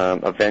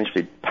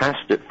eventually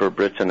passed it for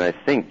Britain, I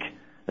think.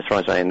 As far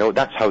as I know,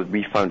 that's how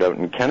we found out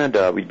in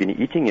Canada. We'd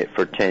been eating it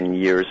for 10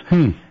 years.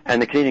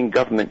 And the Canadian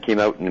government came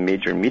out in the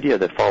major media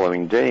the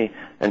following day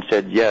and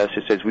said, yes,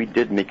 it says we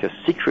did make a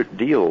secret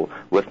deal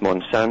with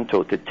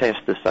Monsanto to test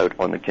this out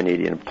on the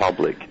Canadian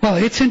public. Well,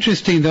 it's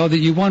interesting, though,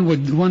 that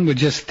one would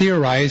just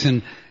theorize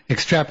and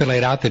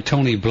extrapolate out that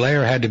Tony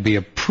Blair had to be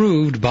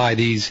approved by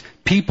these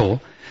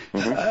people.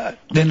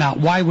 Then now,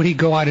 why would he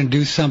go out and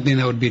do something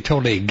that would be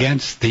totally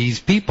against these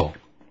people?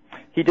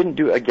 He didn't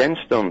do it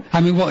against them.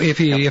 I mean, well, if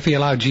he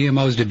allowed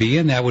GMOs to be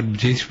in, that would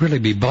just really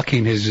be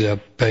bucking his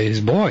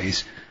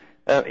boys.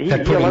 He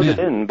allowed it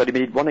in, but he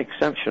made one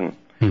exception.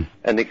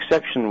 And the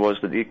exception was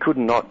that he could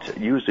not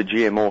use the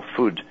GMO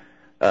food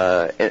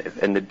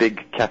in the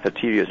big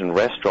cafeterias and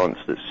restaurants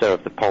that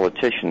serve the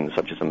politicians,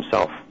 such as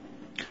himself.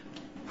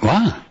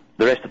 Wow.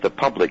 The rest of the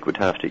public would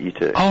have to eat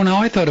it. Oh, no,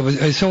 I thought it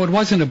was... So it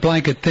wasn't a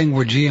blanket thing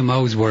where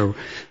GMOs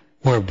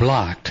were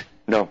blocked?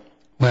 No.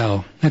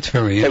 Well, that's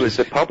very interesting. It was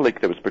the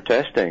public that was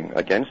protesting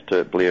against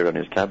Blair and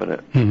his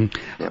cabinet.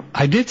 Yeah.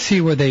 I did see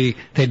where they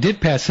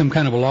did pass some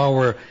kind of a law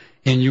where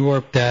in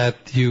Europe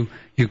that you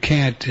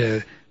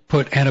can't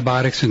put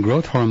antibiotics and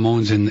growth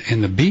hormones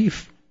in the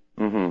beef.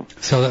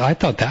 So I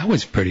thought that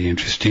was pretty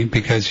interesting,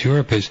 because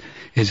Europe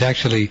is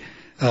actually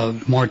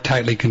more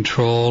tightly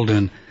controlled,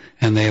 and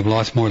they have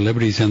lost more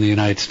liberties than the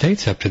United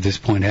States up to this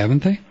point,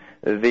 haven't they?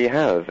 They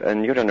have,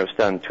 and you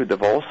understand too,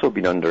 they've also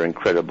been under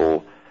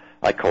incredible,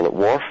 I call it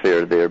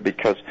warfare there,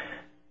 because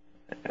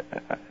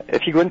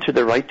if you go into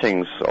the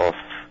writings of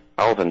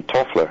Alvin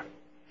Toffler,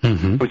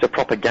 who's a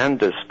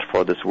propagandist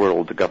for this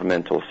world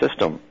governmental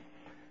system,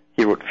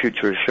 he wrote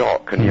Future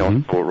Shock, and he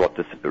also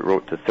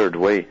wrote the Third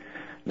Way.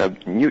 Now,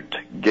 Newt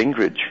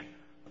Gingrich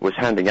was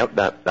handing out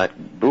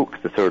that book,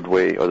 The Third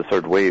Way, or The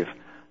Third Wave,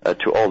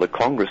 to all the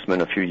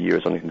congressmen a few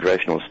years on the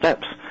congressional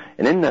steps.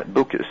 And in that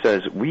book it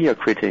says, we are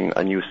creating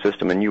a new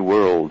system, a new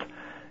world,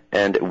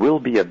 and it will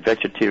be a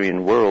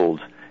vegetarian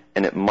world,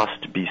 and it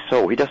must be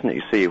so. He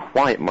doesn't say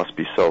why it must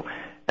be so.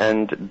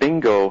 And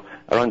bingo,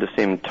 around the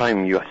same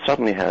time, you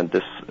suddenly had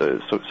this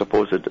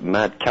supposed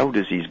mad cow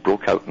disease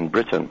broke out in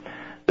Britain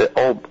that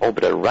all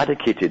but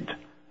eradicated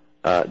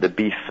the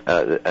beef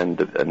and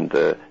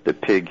the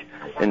pig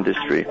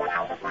industry.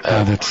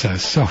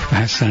 That's so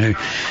fascinating.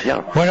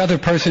 Yeah. What other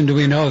person do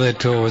we know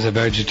that was a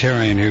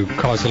vegetarian who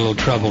caused a little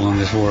trouble in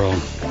this world?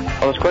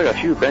 Well, there's quite a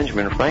few.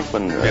 Benjamin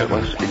Franklin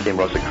once became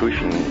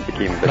Rosicrucian.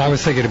 But I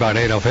was thinking about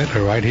Adolf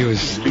Hitler, right? He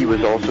was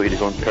also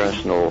his own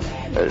personal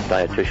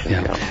dietitian.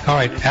 Yeah. All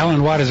right,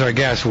 Alan Watt is our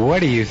guest. What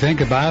do you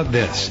think about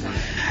this?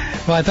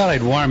 Well, I thought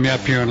I'd warm you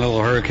up here on a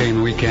little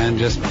hurricane weekend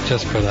just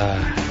for the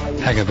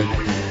heck of it.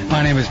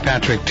 My name is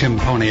Patrick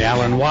Timpone.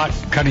 Alan Watt,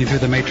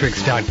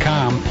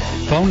 cuttingthroughthematrix.com.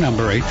 Phone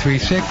number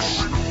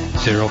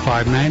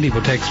 836-0590.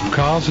 We'll take some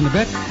calls in a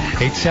bit.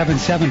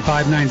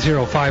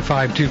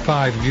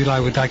 877-590-5525 if you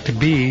would like to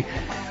be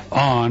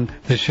on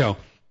the show.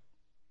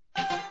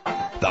 The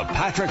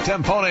Patrick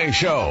Timpone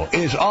Show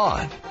is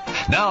on.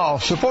 Now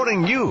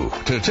supporting you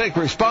to take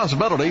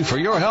responsibility for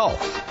your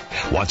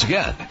health. Once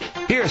again,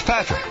 here's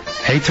Patrick.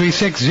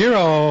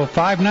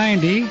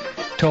 836-0590.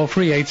 Toll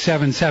free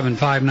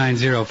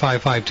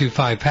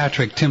 877-590-5525.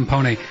 Patrick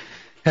Timpone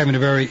having a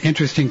very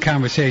interesting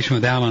conversation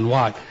with Alan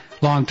Watt,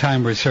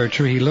 longtime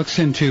researcher. He looks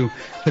into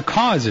the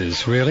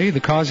causes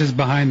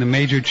behind the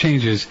major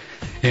changes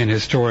in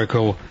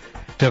historical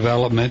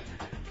development.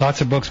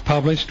 Lots of books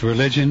published,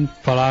 religion,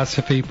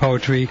 philosophy,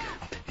 poetry.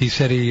 He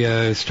said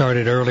he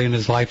started early in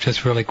his life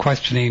just really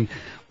questioning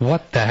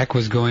what the heck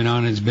was going on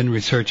and has been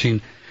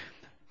researching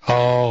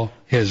all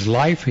his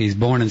life. He's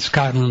born in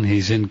Scotland.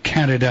 He's in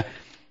Canada.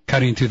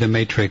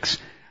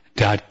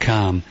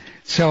 CuttingThroughTheMatrix.com.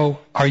 So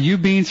are you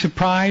being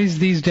surprised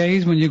these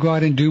days when you go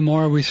out and do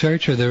more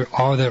research? Are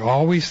there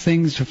always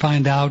things to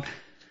find out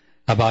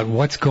about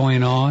what's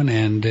going on,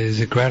 and is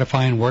it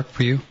gratifying work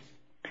for you?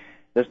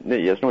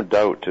 There's no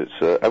doubt.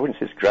 I wouldn't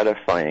say it's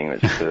gratifying.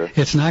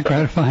 It's not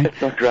gratifying?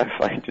 It's not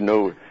gratifying to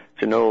know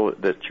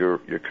that you're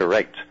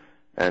correct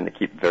and to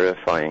keep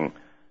verifying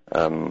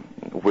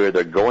where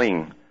they're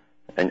going.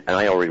 And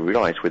I already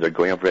realize where they're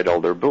going. I've read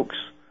all their books.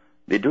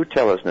 They do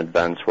tell us in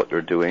advance what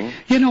they're doing.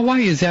 You know, why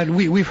is that?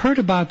 We've heard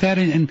about that,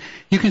 and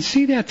you can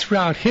see that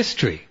throughout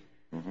history.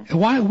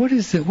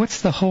 Mm-hmm.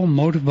 What's the whole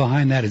motive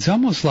behind that? It's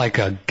almost like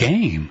a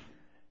game.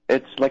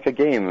 It's like a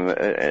game.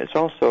 It's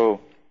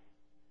also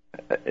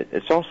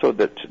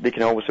that they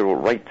can always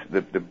write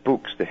the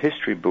books, the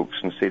history books,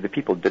 and say the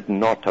people did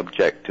not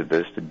object to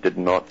this, they did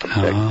not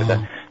object to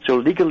that. So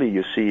legally,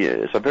 you see,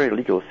 it's a very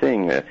legal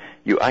thing.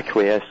 You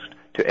acquiesce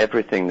to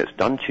everything that's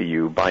done to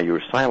you by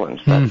your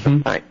silence. That's a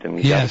fact in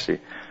reality.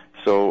 Yes.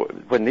 So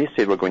when they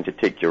say we're going to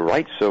take your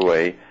rights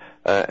away,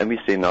 and we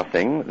say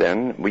nothing,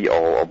 then we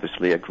all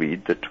obviously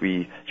agreed that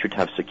we should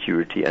have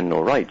security and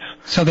no rights.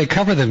 So they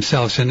cover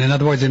themselves, and in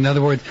other words,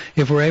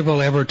 if we're able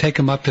to ever take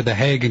them up to The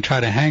Hague and try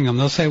to hang them,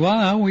 they'll say,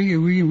 well, no,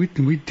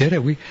 we did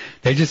it.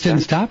 They just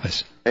didn't stop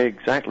us.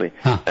 Exactly.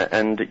 Huh.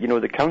 And,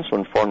 the Council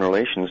on Foreign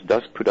Relations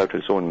does put out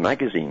its own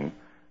magazine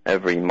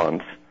every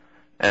month,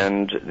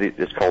 and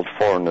it's called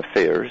Foreign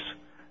Affairs,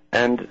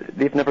 and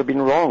they've never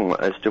been wrong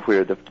as to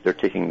where they're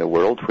taking the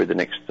world, where the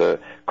next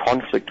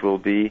conflict will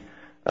be,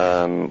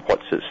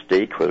 what's at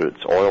stake, whether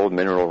it's oil,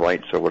 mineral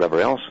rights, or whatever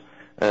else.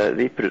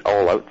 They put it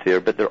all out there,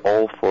 but they're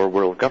all for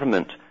world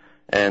government.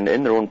 And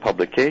in their own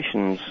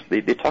publications,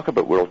 they talk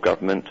about world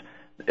government.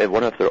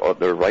 One of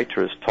their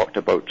writers talked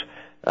about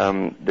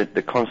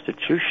the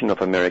Constitution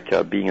of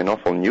America being an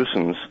awful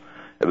nuisance.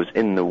 It was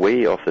in the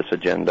way of this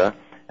agenda,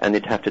 and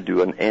they'd have to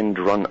do an end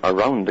run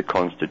around the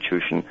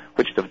Constitution,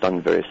 which they've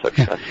done very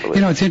successfully.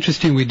 Yeah. It's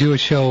interesting. We do a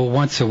show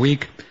once a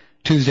week,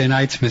 Tuesday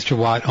nights, Mr.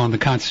 Watt, on the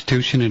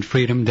Constitution and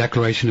Freedom,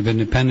 Declaration of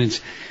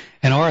Independence.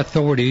 And our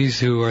authorities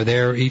who are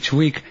there each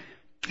week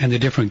and the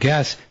different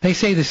guests, they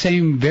say the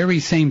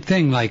very same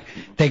thing. Like,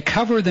 they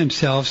cover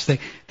themselves.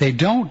 They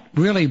don't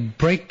really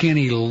break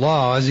any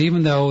laws,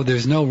 even though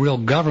there's no real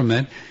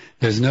government.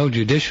 There's no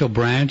judicial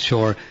branch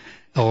or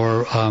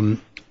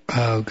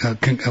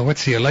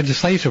what's the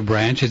legislative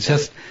branch? It's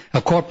just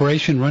a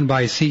corporation run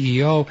by a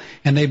CEO,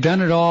 and they've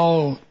done it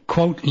all,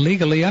 quote,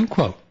 legally,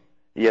 unquote.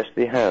 Yes,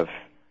 they have.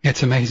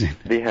 It's amazing.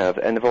 They have,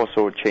 and they've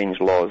also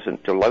changed laws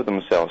to allow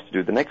themselves to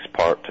do the next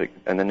part,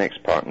 and the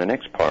next part, and the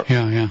next part.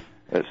 Yeah.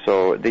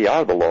 So they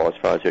are the law as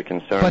far as you're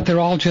concerned. But they're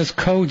all just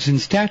codes and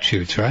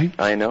statutes, right?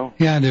 I know.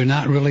 Yeah, they're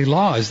not really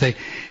laws.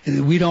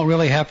 We don't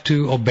really have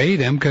to obey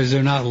them because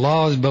they're not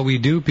laws, but we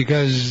do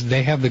because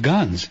they have the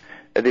guns.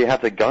 They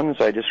have the guns.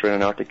 I just read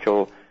an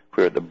article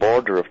where at the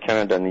border of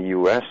Canada and the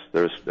U.S.,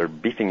 they're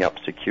beefing up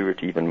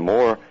security even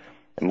more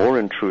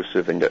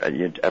intrusive than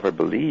you'd ever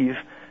believe,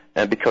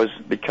 because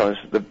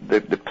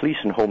the police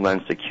and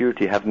Homeland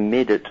Security have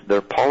made it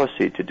their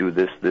policy to do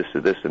this,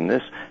 and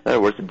this. In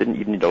other words, they didn't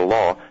even need a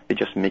law. They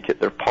just make it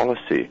their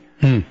policy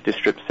to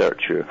strip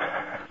search you.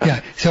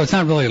 Yeah, so it's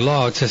not really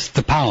law, it's just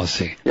the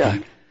policy. Yeah.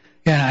 Right?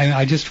 Yeah,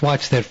 I just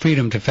watched that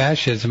Freedom to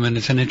Fascism, and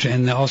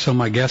and also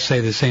my guests say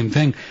the same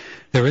thing.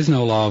 There is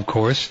no law, of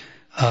course,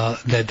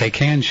 that they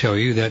can show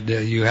you that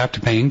you have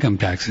to pay income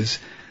taxes.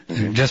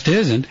 Mm-hmm. There just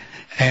isn't.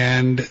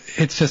 And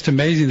it's just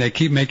amazing. They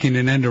keep making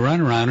an end run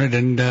around it,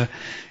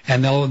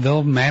 and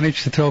they'll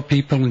manage to throw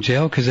people in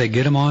jail because they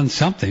get them on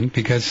something,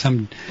 because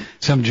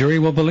some jury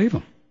will believe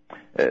them.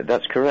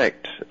 That's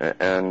correct.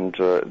 And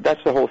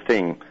that's the whole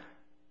thing.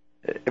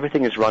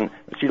 everything is run.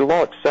 See, the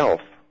law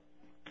itself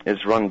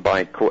is run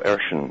by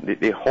coercion.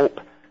 They hope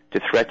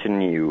to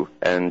threaten you,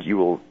 and you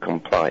will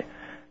comply.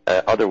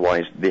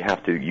 Otherwise, they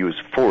have to use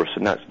force,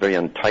 and that's very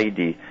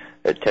untidy.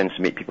 It tends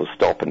to make people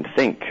stop and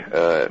think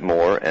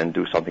more and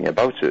do something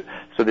about it.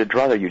 So they'd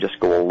rather you just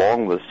go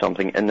along with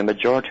something, and the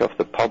majority of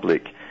the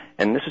public,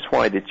 and this is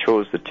why they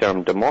chose the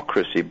term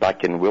democracy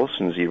back in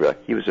Wilson's era.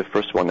 He was the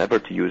first one ever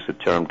to use the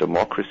term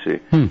democracy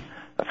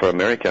for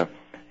America.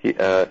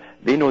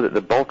 They know that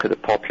the bulk of the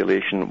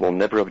population will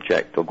never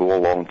object. They'll go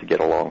along to get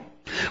along.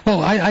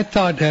 Well, I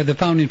thought the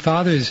Founding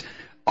Fathers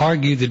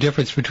argued the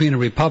difference between a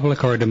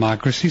republic or a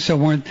democracy, so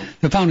weren't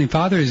the Founding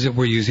Fathers that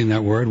were using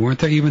that word, weren't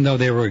they, even though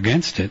they were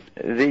against it?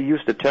 They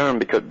used the term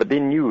but they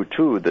knew,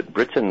 too, that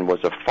Britain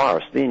was a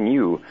farce. They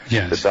knew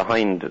that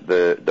behind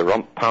the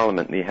rump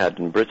parliament they had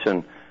in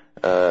Britain,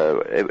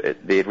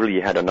 they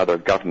really had another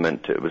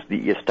government. It was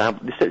the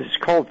it's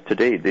called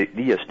today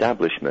the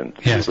establishment.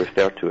 Yes. They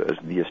refer to it as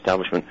the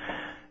establishment.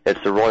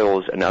 It's the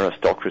royals and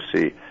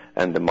aristocracy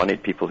and the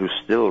moneyed people who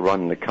still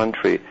run the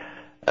country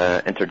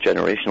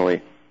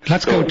intergenerationally.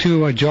 Let's go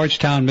to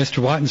Georgetown, Mr.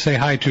 Watt, and say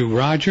hi to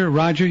Roger.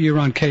 Roger, you're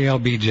on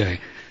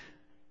KLBJ.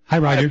 Hi,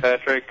 Roger. Hi,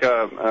 Patrick.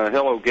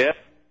 Hello, Get.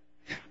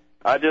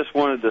 I just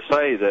wanted to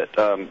say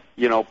that,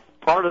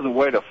 part of the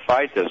way to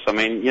fight this, I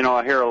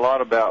hear a lot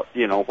about,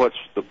 what's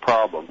the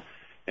problem,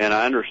 and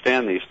I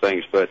understand these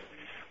things, but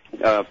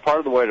part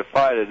of the way to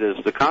fight it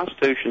is the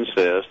Constitution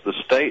says the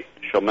state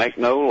shall make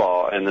no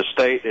law, and the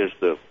state is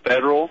the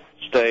federal,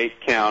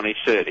 state, county,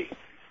 city.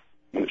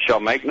 Shall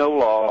make no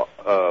law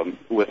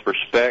with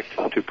respect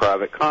to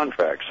private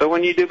contracts. So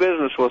when you do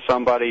business with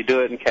somebody,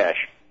 do it in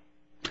cash.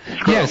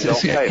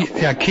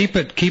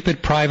 Keep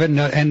it private,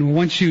 and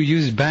once you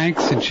use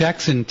banks and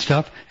checks and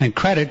stuff and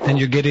credit, then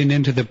you're getting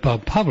into the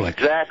public.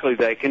 Exactly.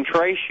 They can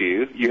trace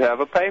you. You have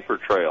a paper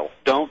trail.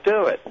 Don't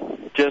do it.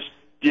 Just,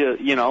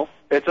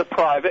 it's a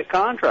private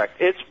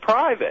contract. It's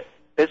private.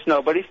 It's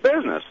nobody's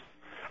business.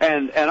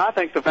 And I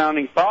think the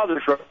Founding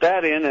Fathers wrote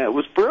that in, and it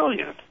was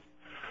brilliant.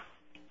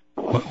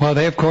 Well,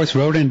 they, of course,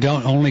 wrote in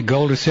only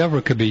gold or silver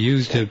could be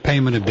used to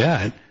payment of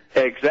debt.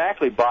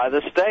 Exactly, by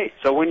the state.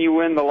 So when you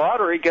win the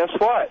lottery, guess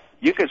what?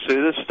 You can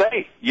sue the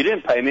state. You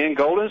didn't pay me in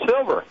gold and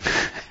silver.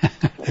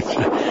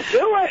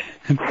 Do it.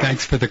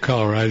 Thanks for the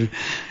call, Roger.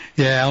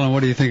 Yeah, Alan,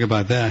 what do you think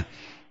about that?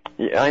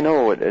 Yeah, I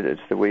know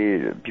it's the way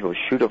people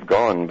should have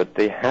gone, but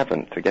they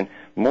haven't. Again,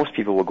 most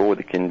people will go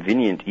the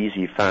convenient,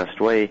 easy,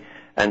 fast way.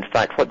 In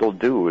fact, what they'll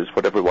do is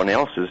what everyone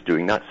else is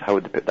doing. That's how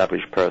the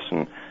average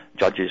person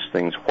judges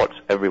things, what's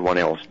everyone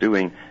else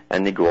doing,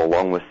 and they go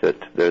along with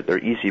it. They're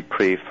easy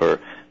prey for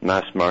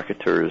mass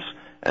marketers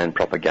and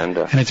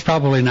propaganda. And it's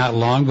probably not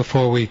long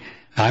before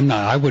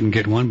I wouldn't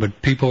get one,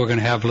 but people are going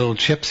to have little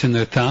chips in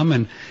their thumb,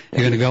 and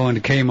you're going to go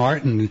into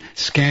Kmart and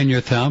scan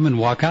your thumb and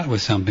walk out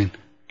with something.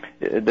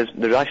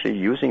 They're actually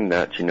using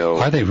that,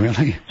 Are they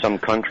really? Some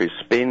countries.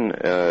 Spain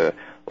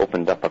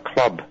opened up a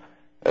club.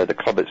 The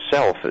club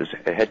itself is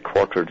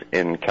headquartered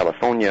in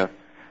California,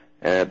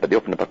 but they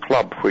opened up a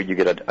club where you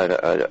get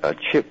a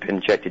chip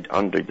injected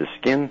under the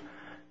skin.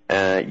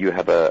 You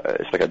have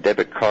it's like a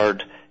debit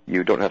card.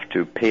 You don't have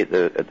to pay at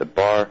the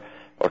bar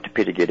or to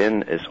pay to get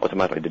in. It's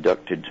automatically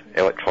deducted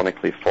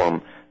electronically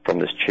from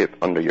this chip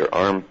under your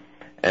arm.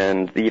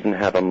 And they even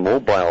have a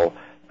mobile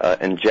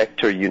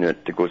injector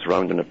unit that goes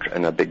around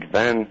in a big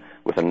van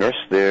with a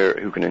nurse there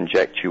who can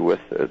inject you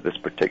with this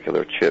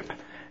particular chip.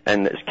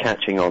 And it's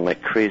catching on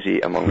like crazy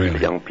among the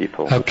young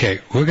people. Okay,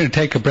 we're going to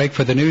take a break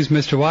for the news,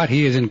 Mr. Watt.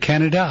 He is in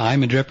Canada.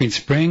 I'm in Dripping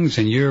Springs,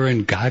 and you're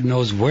in God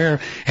knows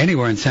where,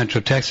 anywhere in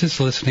Central Texas,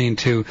 listening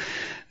to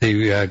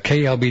the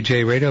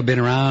KLBJ radio. Been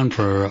around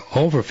for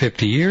over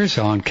 50 years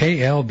on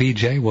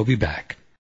KLBJ. We'll be back.